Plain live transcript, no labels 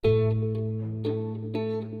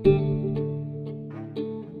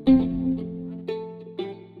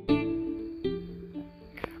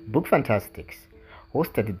Fantastics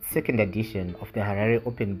hosted its second edition of the Harare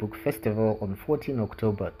Open Book Festival on 14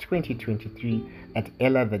 October 2023 at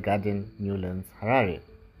Ella the Garden, Newlands, Harare.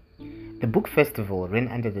 The book festival ran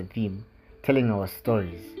under the theme Telling Our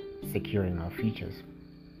Stories, Securing Our Futures.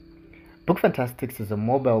 Book Fantastics is a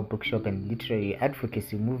mobile bookshop and literary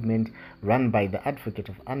advocacy movement run by the advocate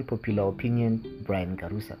of unpopular opinion, Brian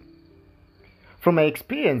Garusa. From my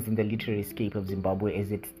experience in the literary scape of Zimbabwe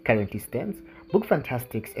as it currently stands, Book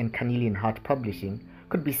Fantastics and Carnelian Heart Publishing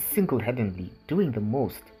could be single-handedly doing the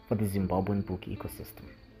most for the Zimbabwean book ecosystem.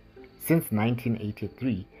 Since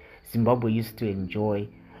 1983, Zimbabwe used to enjoy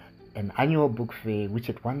an annual book fair which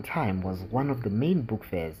at one time was one of the main book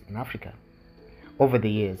fairs in Africa. Over the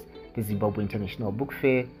years, the Zimbabwe International Book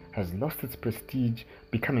Fair has lost its prestige,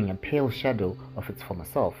 becoming a pale shadow of its former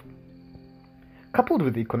self. Coupled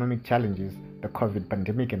with the economic challenges, the COVID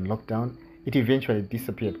pandemic and lockdown, it eventually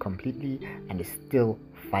disappeared completely and is still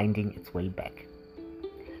finding its way back.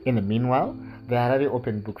 In the meanwhile, the Harare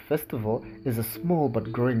Open Book Festival is a small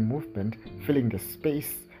but growing movement filling the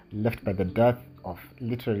space left by the dearth of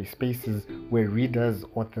literary spaces where readers,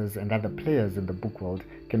 authors, and other players in the book world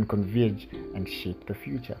can converge and shape the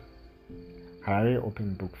future. Harare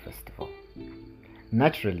Open Book Festival.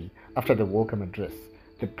 Naturally, after the welcome address,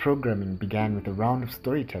 the programming began with a round of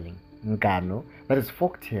storytelling, ngano, that is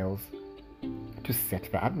folk tales, to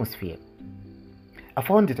set the atmosphere. I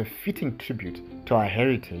found it a fitting tribute to our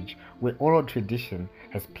heritage where oral tradition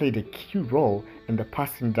has played a key role in the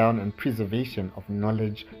passing down and preservation of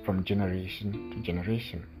knowledge from generation to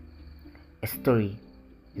generation. A story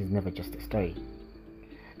is never just a story.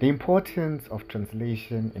 The importance of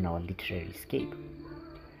translation in our literary scape.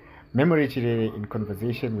 Memory Chirere in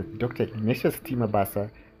conversation with Dr. Ignatius Timabasa,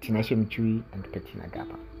 Tinashe Mchui, and Bettina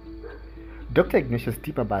Gapa. Dr. Ignatius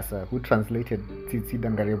Timabasa, who translated Tsitsi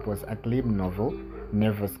Dangarebo's acclaimed novel,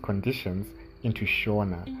 Nervous Conditions, into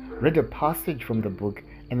Shona, read a passage from the book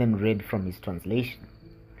and then read from his translation.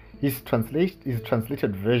 His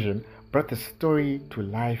translated version brought the story to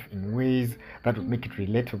life in ways that would make it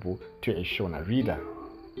relatable to a Shona reader.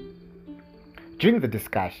 During the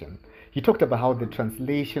discussion, he talked about how the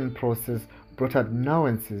translation process brought out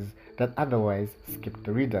nuances that otherwise skipped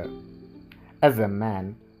the reader. As a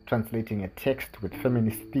man translating a text with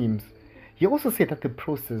feminist themes, he also said that the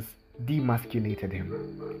process demasculated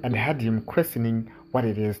him and had him questioning what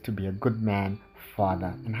it is to be a good man,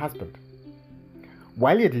 father, and husband.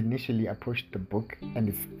 While he had initially approached the book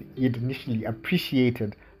and he had initially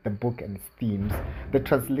appreciated the book and its themes, the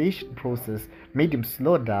translation process made him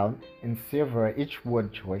slow down and savor each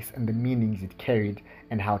word choice and the meanings it carried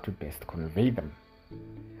and how to best convey them.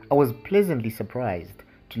 I was pleasantly surprised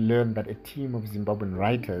to learn that a team of Zimbabwean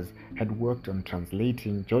writers had worked on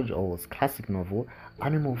translating George Orwell's classic novel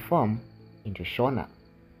Animal Farm into Shona.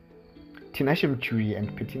 Tinashe Mchui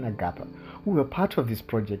and Bettina Gapa, who were part of this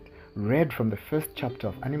project, read from the first chapter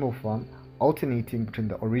of Animal Farm, alternating between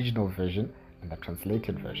the original version and the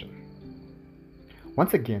translated version.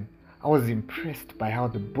 Once again, I was impressed by how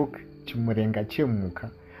the book Chimurenga Chemuka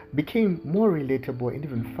became more relatable and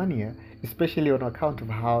even funnier, especially on account of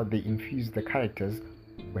how they infused the characters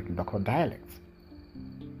with local dialects.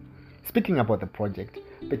 Speaking about the project,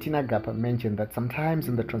 Bettina Gapa mentioned that sometimes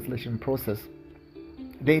in the translation process,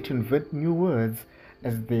 they had to invent new words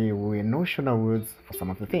as there were no Shona words for some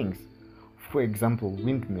of the things. For example,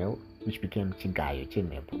 windmill, which became Chigayo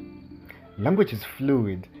Chemepo. Language is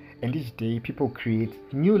fluid, and each day people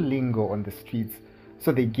create new lingo on the streets,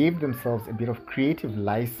 so they gave themselves a bit of creative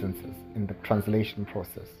licenses in the translation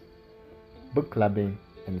process. Book clubbing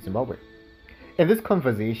in Zimbabwe. In this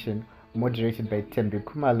conversation, moderated by Tembe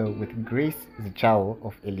Kumalo with Grace Zichao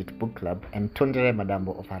of Elite Book Club and Tondere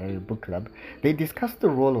Madambo of Harare Book Club, they discussed the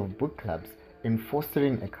role of book clubs in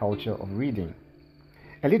fostering a culture of reading.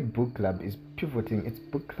 Elite Book Club is pivoting its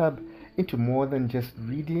book club into more than just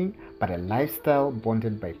reading, but a lifestyle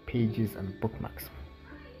bonded by pages and bookmarks.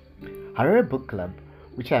 Harare Book Club,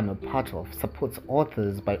 which I am a part of, supports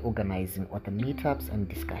authors by organizing author meetups and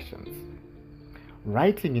discussions.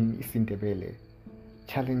 Writing in isiNdebele,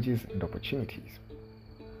 challenges and opportunities.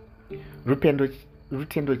 Rutendo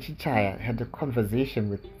Chichaya had a conversation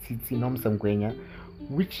with Tsitsi Nomsangwenya,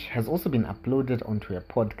 which has also been uploaded onto a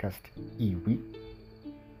podcast, Iwi.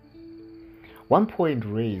 One point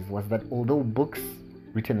raised was that although books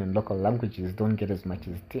written in local languages don't get as much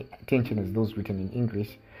attention as those written in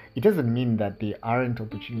English, it doesn't mean that there aren't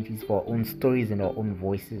opportunities for our own stories and our own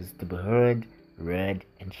voices to be heard, read,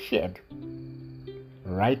 and shared.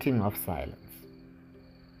 Writing of silence.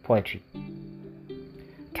 Poetry.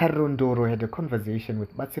 Tarondoro had a conversation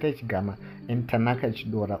with Batsira Chigama and Tanaka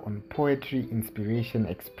Chidora on poetry, inspiration,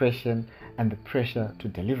 expression, and the pressure to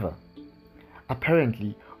deliver.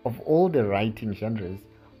 Apparently, of all the writing genres,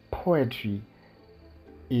 poetry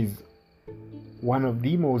is one of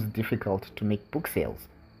the most difficult to make book sales,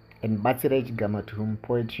 and Batsira Chigama, to whom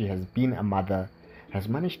poetry has been a mother, has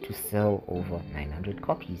managed to sell over 900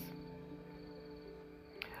 copies.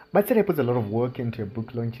 Batsira puts a lot of work into her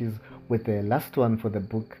book launches, with the last one for the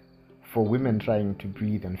book For Women Trying to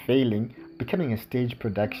Breathe and Failing becoming a stage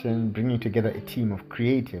production, bringing together a team of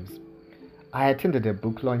creatives. I attended her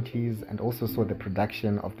book launches and also saw the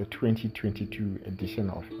production of the 2022 edition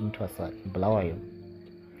of Intwasa in Bulawayo.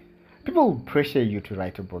 People pressure you to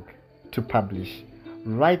write a book, to publish.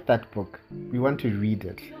 Write that book. We want to read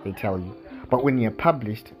it, they tell you. But when you're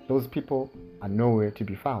published, those people are nowhere to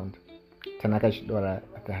be found. Tanaka Chidora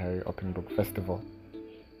at the Harare Open Book Festival.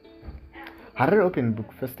 Harare Open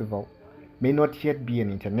Book Festival may not yet be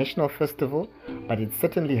an international festival, but it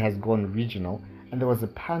certainly has gone regional, and there was a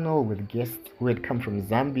panel with guests who had come from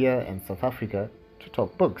Zambia and South Africa to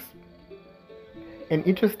talk books. An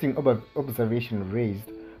interesting observation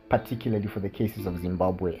raised, particularly for the cases of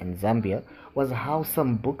Zimbabwe and Zambia, was how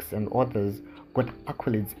some books and authors got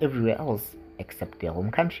accolades everywhere else except their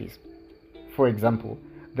home countries. For example,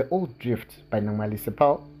 The Old Drift by Namali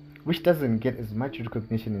Sepal, which doesn't get as much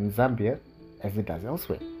recognition in Zambia as it does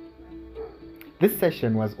elsewhere. This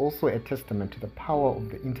session was also a testament to the power of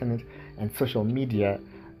the internet and social media,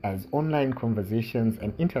 as online conversations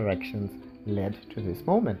and interactions led to this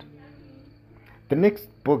moment. The next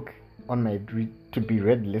book on my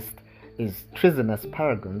to-be-read list is Treasonous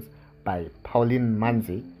Paragons by Pauline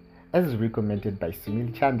Manzi, as recommended by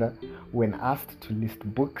Sunil Chanda when asked to list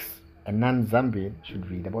books a non-Zambian should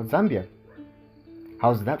read about Zambia.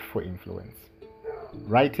 How's that for influence?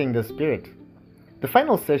 Writing the Spirit. The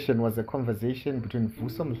final session was a conversation between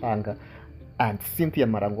Vuso Mhlanga and Cynthia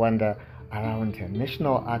Marangwanda around her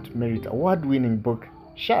National Art Merit Award-winning book,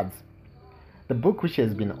 Shads. The book, which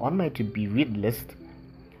has been on my to-be-read list,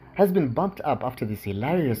 has been bumped up after this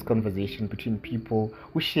hilarious conversation between people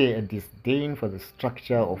who share a disdain for the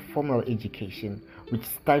structure of formal education, which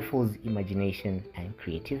stifles imagination and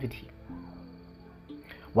creativity.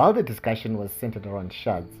 While the discussion was centered around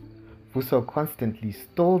Shads, Vuso constantly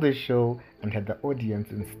stole the show and had the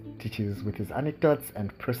audience in stitches with his anecdotes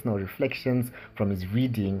and personal reflections from his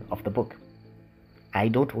reading of the book. I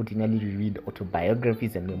don't ordinarily read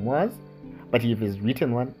autobiographies and memoirs, but if he's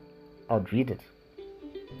written one, I'd read it.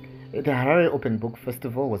 The Harare Open Book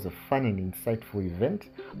Festival was a fun and insightful event.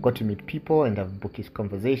 Got to meet people and have bookish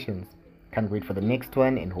conversations. Can't wait for the next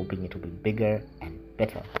one and hoping it will be bigger and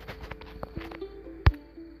better.